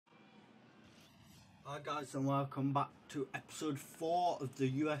Hi guys and welcome back to episode 4 of the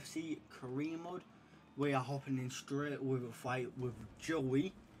UFC career mode. We are hopping in straight with a fight with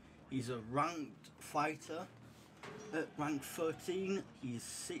Joey. He's a ranked fighter at rank 13. He's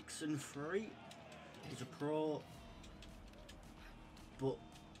 6-3. He's a pro, but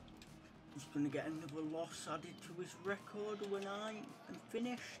he's going to get another loss added to his record when I am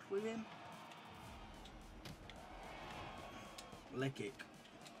finished with him. Leg kick.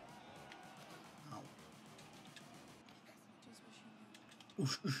 Ow.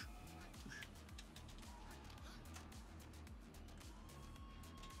 Oosh, oosh.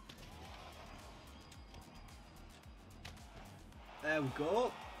 There we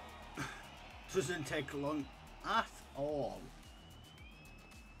go. Doesn't take long at all.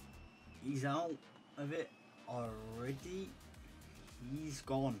 He's out of it already. He's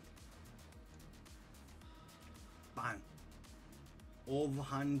gone. Bang.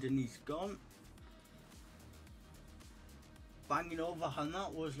 Overhand and he's gone. Banging overhand,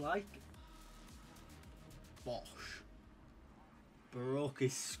 that was like bosh. Broke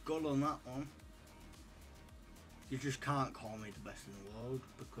his skull on that one. You just can't call me the best in the world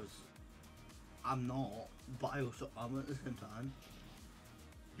because I'm not, but I also am at the same time.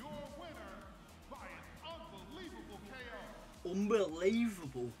 Your winner by an unbelievable KO.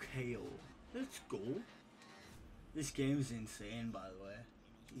 Unbelievable KO. Let's go. This game's insane, by the way.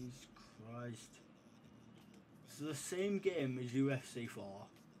 Jesus Christ. It's the same game as UFC 4.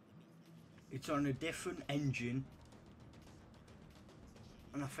 It's on a different engine.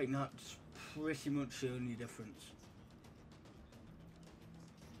 And I think that's pretty much the only difference.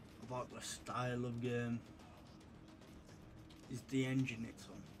 About the style of game is the engine it's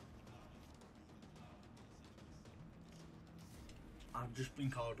on. I've just been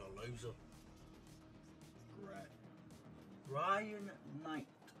called a loser. Great. Ryan Knight.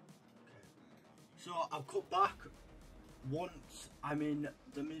 Okay. So I'll cut back once I'm in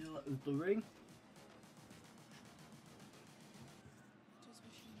the middle of the ring.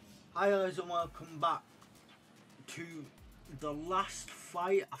 Hi guys and welcome back to the last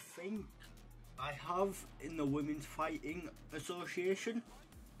fight I think I have in the Women's Fighting Association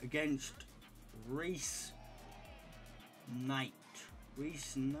against Reese Knight.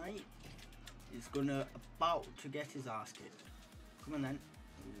 Reese Knight is about to get his ass kicked. Come on then.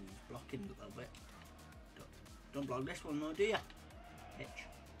 Ooh, he's blocking a little bit. Don't block this one though, do you? Bitch.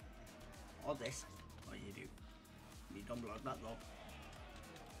 Or this. Or you do. You don't block that though.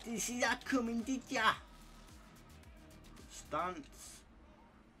 Did you see that coming, did ya? Stance.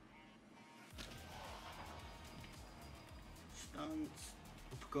 Stance.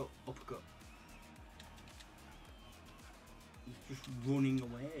 Uppercut, uppercut. He's just running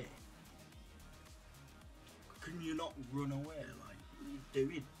away. Can you not run away? Like, what are you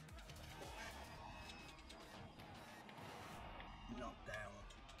doing? Knocked down.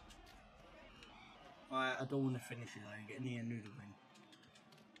 Alright, I don't want to finish it. I'm getting near noodle ring.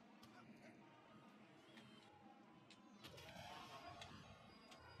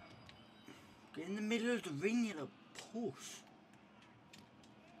 Get in the middle of the ring, you little puss.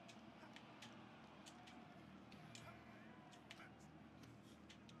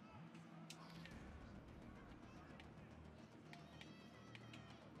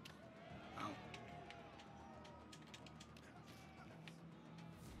 Ow.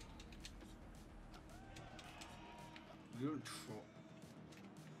 You don't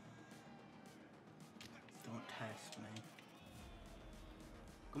Don't test me.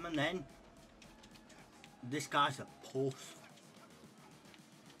 Come on then. This guy's a puss.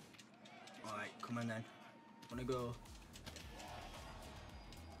 Alright, come on then. Wanna go?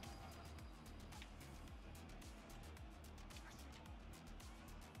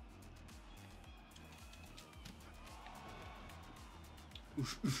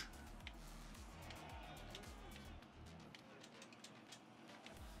 Oosh, oosh.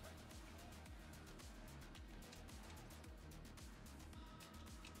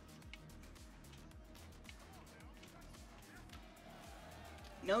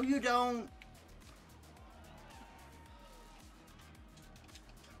 No, you don't.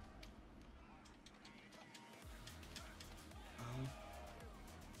 Oh.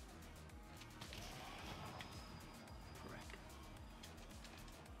 Frick.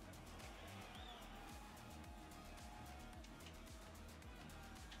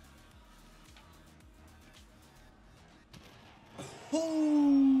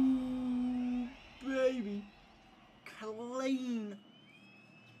 Oh, baby. Clean.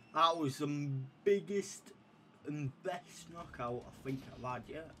 That was the biggest and best knockout I think I've had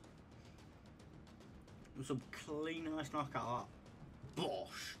yet. It was a clean ass knockout.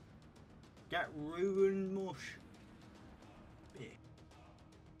 Bosh. Get ruined, mush. Big.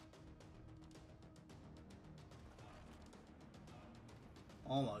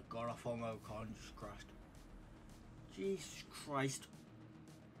 Oh my god, I thought my car just crashed. Jesus Christ.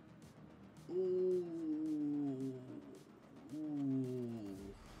 Ooh. Ooh.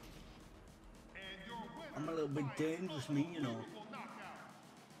 I'm a little bit dangerous, me, you know.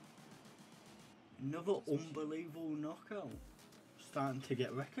 Another unbelievable knockout. Starting to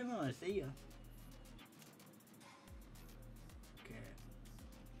get recognised here. Okay.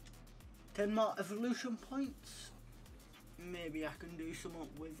 10 more evolution points. Maybe I can do something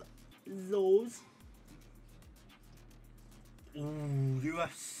with those. Ooh,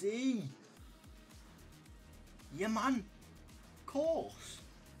 UFC. Yeah, man. Course.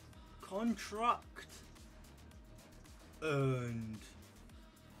 Contract. Earned.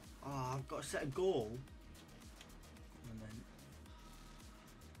 Oh, I've got to set a goal. And then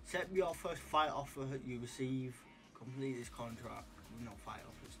set your first fight offer you receive. Complete this contract. No fight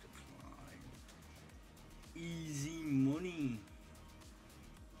offers to fine. Easy money.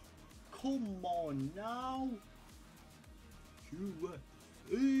 Come on now.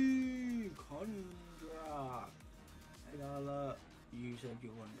 UFC contract. $1. You said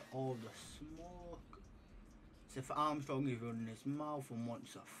you wanted all the smoke. So if Armstrong is running his mouth and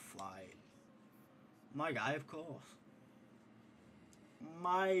wants a fight. My guy, of course.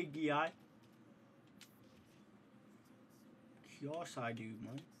 My guy. Of course I do,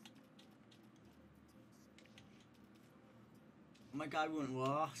 man. My guy won't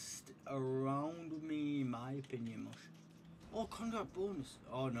last around with me, in my opinion, mush. Oh, contract bonus.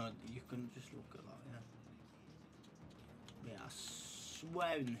 Oh no, you can just look at that, yeah. Yeah, I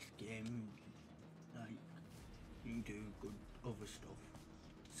swear in this game, like, you can do good other stuff.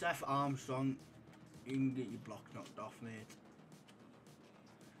 Seth Armstrong, you can get your block knocked off, mate.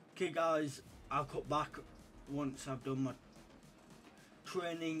 Okay guys, I'll cut back once I've done my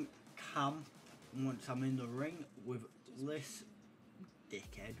training camp, and once I'm in the ring with this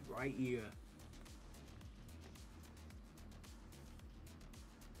dickhead right here.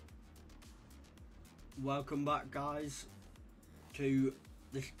 Welcome back guys to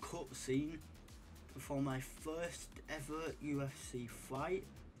this cutscene for my first ever UFC fight.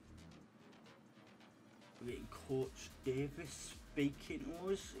 We're getting Coach Davis speaking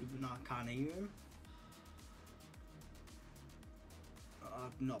to us, even though I can't hear him.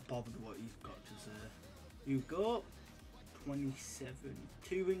 I'm not bothered what he's got to say. You go 27,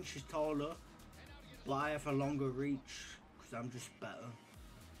 2 inches taller, but I have a longer reach because I'm just better.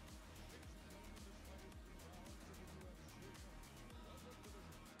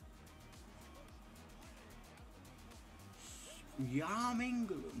 Yeah, I'm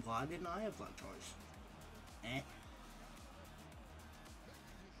England. Why didn't I have that choice?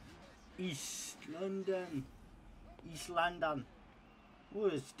 East London. East London. Oh,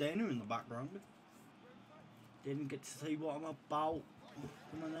 there's Dana in the background. Didn't get to see what I'm about.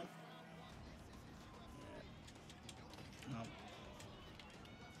 Come on then. Yeah.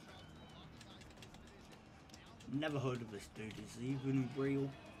 No. Never heard of this dude. Is he even real?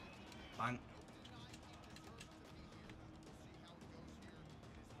 Bang.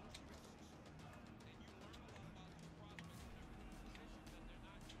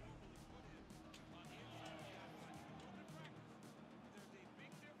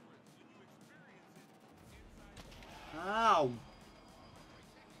 Ow!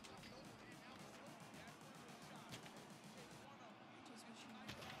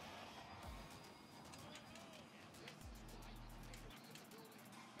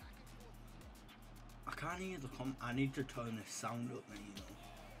 I can't hear the I need to turn the sound up, man, you know.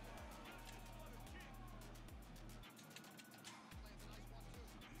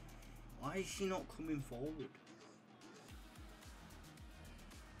 Why is she not coming forward?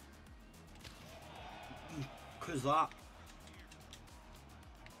 Cause that.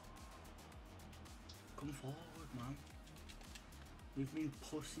 Come forward, man. We've been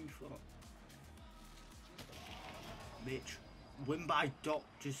pussyfoot. Bitch. Win by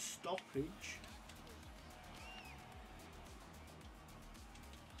doctor's stoppage.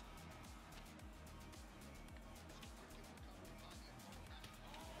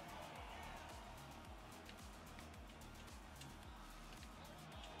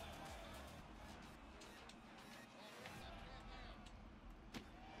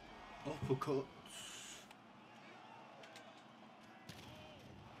 Uppercuts.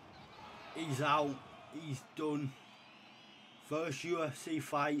 He's out. He's done. First UFC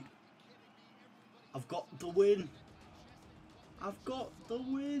fight. I've got the win. I've got the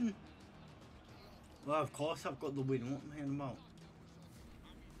win. Well, of course I've got the win. What am I about?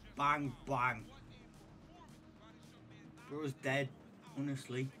 Bang, bang. Bro's dead,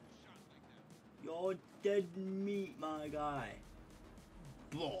 honestly. You're dead meat, my guy.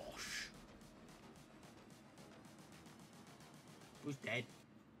 Bosh. Bro's dead.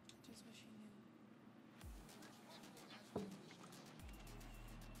 Just wish he knew.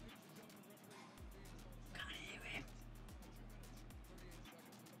 Can't hear him.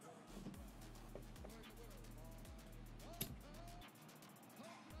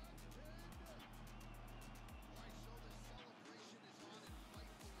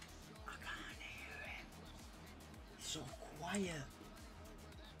 I can't hear him. He's so quiet.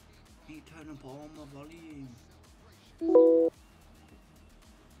 Need to turn up all my volume.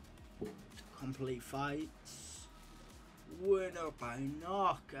 Complete fights. Winner by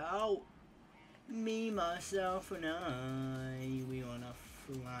knockout. Me, myself, and I. We wanna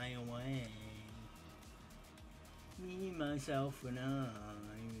fly away. Me, myself, and I.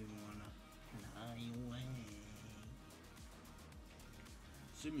 We wanna fly away.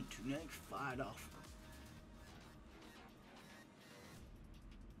 See me to next fight off.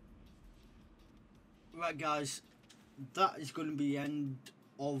 Right, guys, that is going to be the end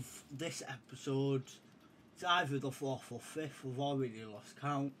of this episode. It's either the 4th or 5th, we've already lost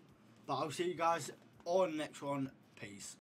count. But I'll see you guys on the next one. Peace.